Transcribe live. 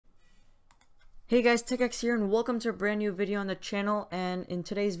Hey guys, TechHaxx here and welcome to a brand new video on the channel. And in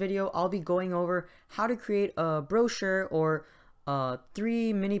today's video I'll be going over how to create a brochure or a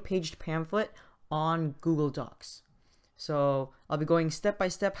 3 mini paged pamphlet on Google Docs. So I'll be going step by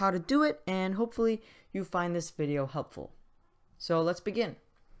step how to do it, and hopefully you find this video helpful. So let's begin.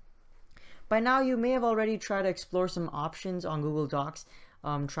 By now you may have already tried to explore some options on Google Docs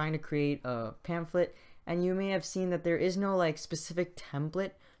trying to create a pamphlet, and you may have seen that there is no specific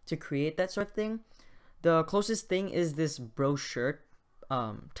template to create that sort of thing. The closest thing is this brochure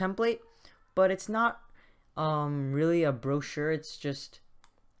template, but it's not really a brochure. It's just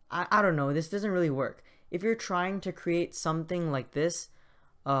I don't know, this doesn't really work. If you're trying to create something like this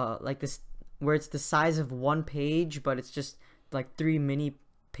where it's the size of one page but it's just like 3 mini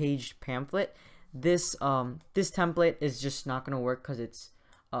page pamphlet, this template is just not gonna work because it's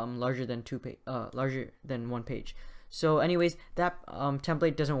larger than one page. So anyways, that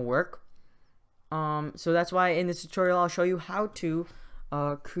template doesn't work. So that's why in this tutorial I'll show you how to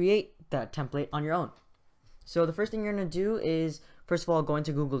create that template on your own. So the first thing you're gonna do is, first of all, go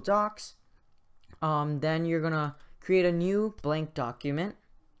into Google Docs. Then you're gonna create a new blank document.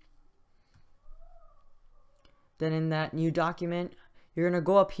 Then in that new document, you're gonna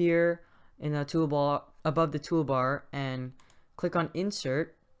go up here in the toolbar, above the toolbar, and click on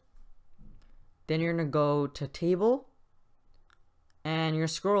Insert. Then you're gonna go to Table, and you're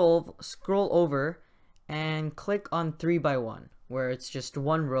scroll over and click on 3x1, where it's just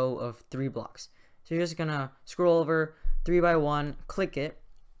one row of 3 blocks. So you're just gonna scroll over 3x1, click it,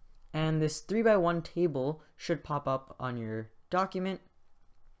 and this 3x1 table should pop up on your document.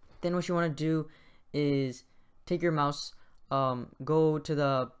 Then what you want to do is take your mouse, go to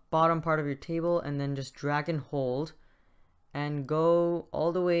the bottom part of your table, and then just drag and hold and go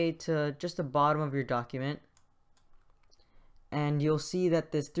all the way to just the bottom of your document, and you'll see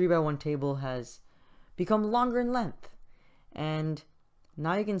that this 3x1 table has become longer in length. And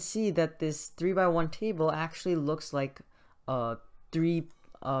now you can see that this 3x1 table actually looks like a 3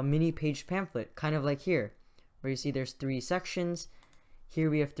 mini page pamphlet, kind of like here where you see there's 3 sections. Here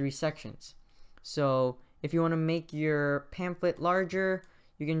we have 3 sections. So if you want to make your pamphlet larger,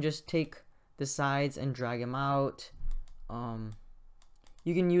 you can just take the sides and drag them out.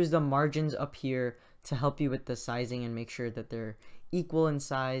 You can use the margins up here to help you with the sizing and make sure that they're equal in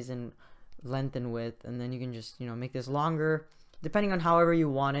size and length and width, and then you can just make this longer depending on however you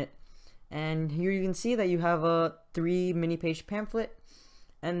want it. And here you can see that you have a 3 mini page pamphlet,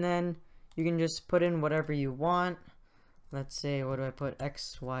 and then you can just put in whatever you want. Let's say, what do I put?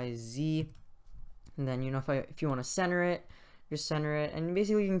 XYZ. And then if you want to center it, just center it, and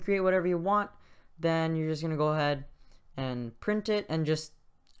basically you can create whatever you want. Then you're just gonna go ahead and print it and just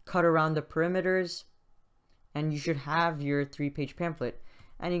cut around the perimeters, and you should have your 3-page pamphlet.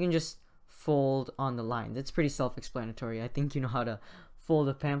 And you can just fold on the lines. It's pretty self-explanatory. I think you know how to fold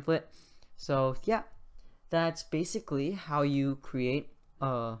a pamphlet. So yeah, that's basically how you create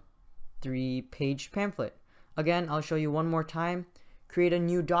a 3-page pamphlet. Again, I'll show you one more time. Create a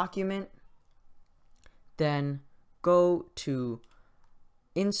new document, then go to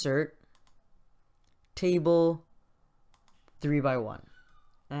Insert, Table, 3x1,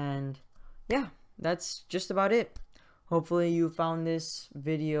 and yeah, that's just about it. Hopefully you found this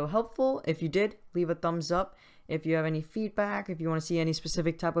video helpful. If you did, leave a thumbs up. If you have any feedback, if you want to see any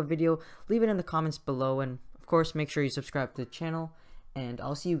specific type of video, leave it in the comments below, and of course make sure you subscribe to the channel, and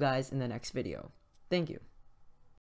I'll see you guys in the next video. Thank you.